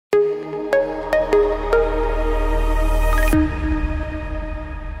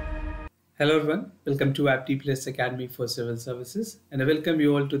Hello everyone, welcome to Apti Academy for Civil Services, and I welcome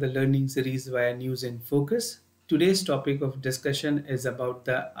you all to the learning series via News in Focus. Today's topic of discussion is about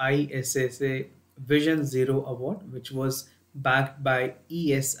the ISSA Vision Zero Award, which was backed by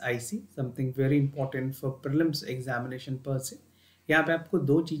ESIC, something very important for prelims examination per se. यहाँ पे आपको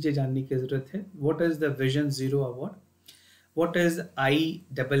दो चीजें जानने की जरूरत है. What is the Vision Zero Award? What is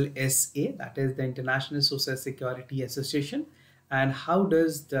ISSA, that is the International Social Security Association, and how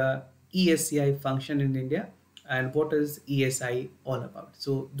does the ESCI function in India, and what is ESI all about?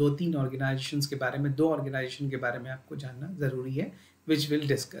 So दो तीन organizations के बारे में, दो organization के बारे में आपको जानना ज़रूरी है, which we'll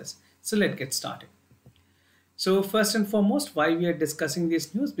discuss. So let's get started. So first and foremost, why we are discussing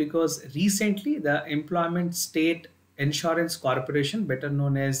this news? Because recently the Employment State Insurance Corporation, better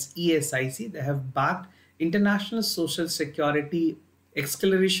known as ESIC, they have backed International Social Security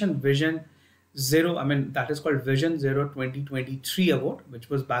Acceleration Vision Zero, that is called Vision Zero 2023 Award, which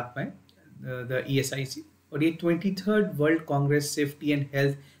was backed by the ESIC. और ये 23rd World Congress Safety and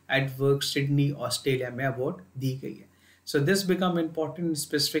Health at Work Sydney, Australia में award दी गई है. So this become important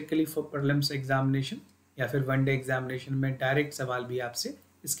specifically for prelims examination या फिर one day examination में direct सवाल भी आपसे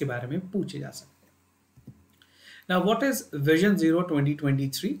इसके बारे में पूछे जा सकते हैं. Now, what is Vision Zero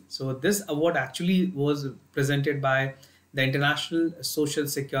 2023? So this award actually was presented by the International Social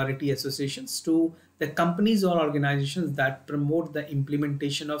Security Associations to the companies or organizations that promote the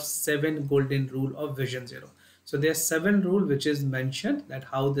implementation of 7 golden rule of Vision Zero. So there are 7 rules which is mentioned that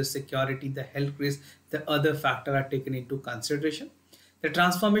how the security, the health risk, the other factor are taken into consideration. The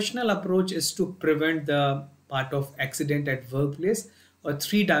transformational approach is to prevent the part of accident at workplace or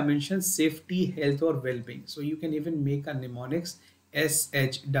 3 dimensions: safety, health or well-being. So you can even make a mnemonics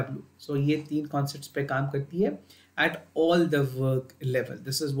SHW. So ये 3 concepts पे काम करती है at all the work level.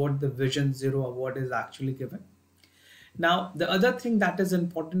 This is what the Vision Zero Award is actually given. Now, the other thing that is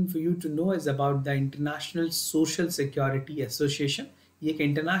important for you to know is about the International Social Security Association. ये एक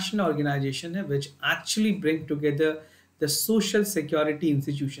international organization है which actually bring together the social security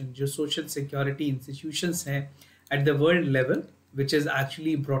institutions, जो social security institutions हैं at the world level, which is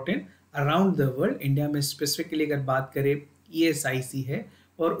actually brought in around the world. India में specifically अगर बात करें ESIC है,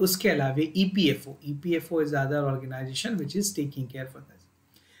 और उसके अलावा EPFO is other organization which is taking care for this.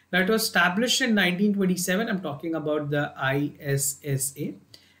 Now it was established in 1927. I'm talking about the ISSA,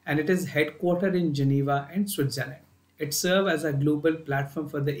 and it is headquartered in Geneva in Switzerland. It serves as a global platform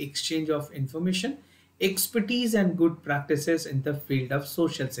for the exchange of information, expertise and good practices in the field of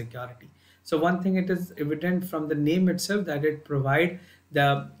social security. So one thing, it is evident from the name itself that it provides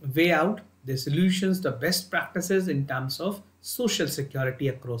the way out, the solutions, the best practices in terms of social security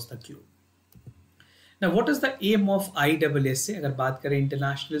across the globe. Now, what is the aim of ISSA? अगर बात करें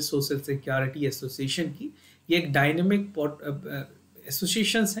International Social Security Association की, ये एक dynamic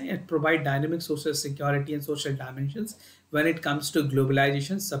associations हैं. It provide dynamic social security and social dimensions when it comes to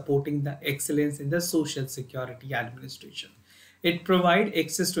globalization, supporting the excellence in the social security administration. It provides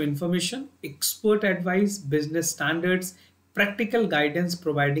access to information, expert advice, business standards, practical guidance,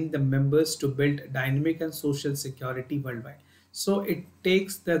 providing the members to build dynamic and social security worldwide. So it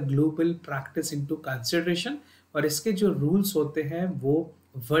takes the global practice into consideration, और इसके जो rules होते हैं वो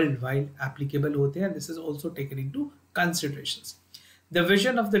worldwide applicable होते हैं. This is also taken into considerations. The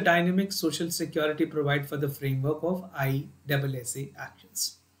vision of the dynamic social security provide for the framework of ISSA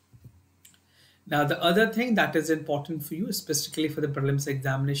actions. Now the other thing that is important for you, specifically for the prelims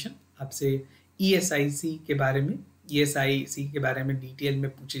examination, आपसे ESIC के बारे में, ESIC के बारे में detail में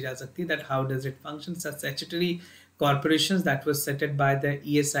पूछी जा सकती है that how does it function. Such statutory corporations that was set by the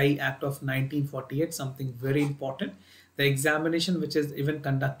ESI Act of 1948, something very important. The examination which is even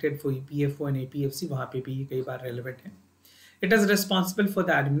conducted for EPFO and APFC, वहाँ पे भी कई बार relevant है. It is responsible for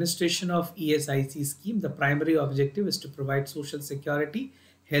the administration of ESIC scheme. The primary objective is to provide social security,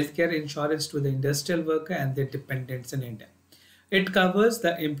 healthcare insurance to the industrial worker and their dependents in India. It covers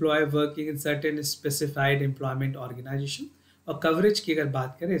the employer working in certain specified employment organization. और coverage की अगर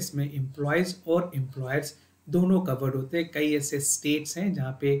बात करें, इसमें employees और employers दोनों covered होते हैं. कई ऐसे states हैं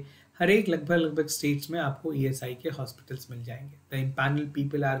जहाँ पे हर एक लगभग states में आपको ESI के hospitals मिल जाएंगे. The empaneled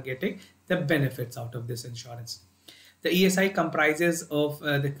people are getting the benefits out of this insurance. The ESI comprises of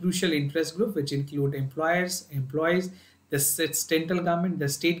the crucial interest group, which include employers, employees, the central government, the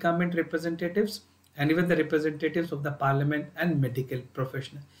state government representatives, and even the representatives of the parliament and medical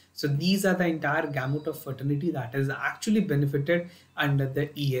professionals. So these are the entire gamut of fraternity that is actually benefited under the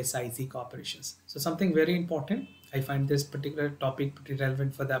ESIC corporations. So something very important. I find this particular topic pretty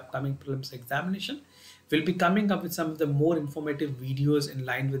relevant for the upcoming prelims examination. We'll be coming up with some of the more informative videos in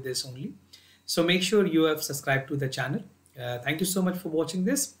line with this only. So make sure you have subscribed to the channel. Thank you so much for watching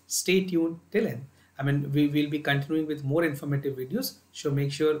this. Stay tuned till end. I mean, we will be continuing with more informative videos. So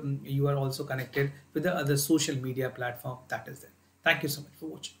make sure you are also connected with the other social media platform that is there. Thank you so much for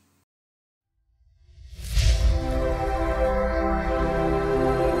watching.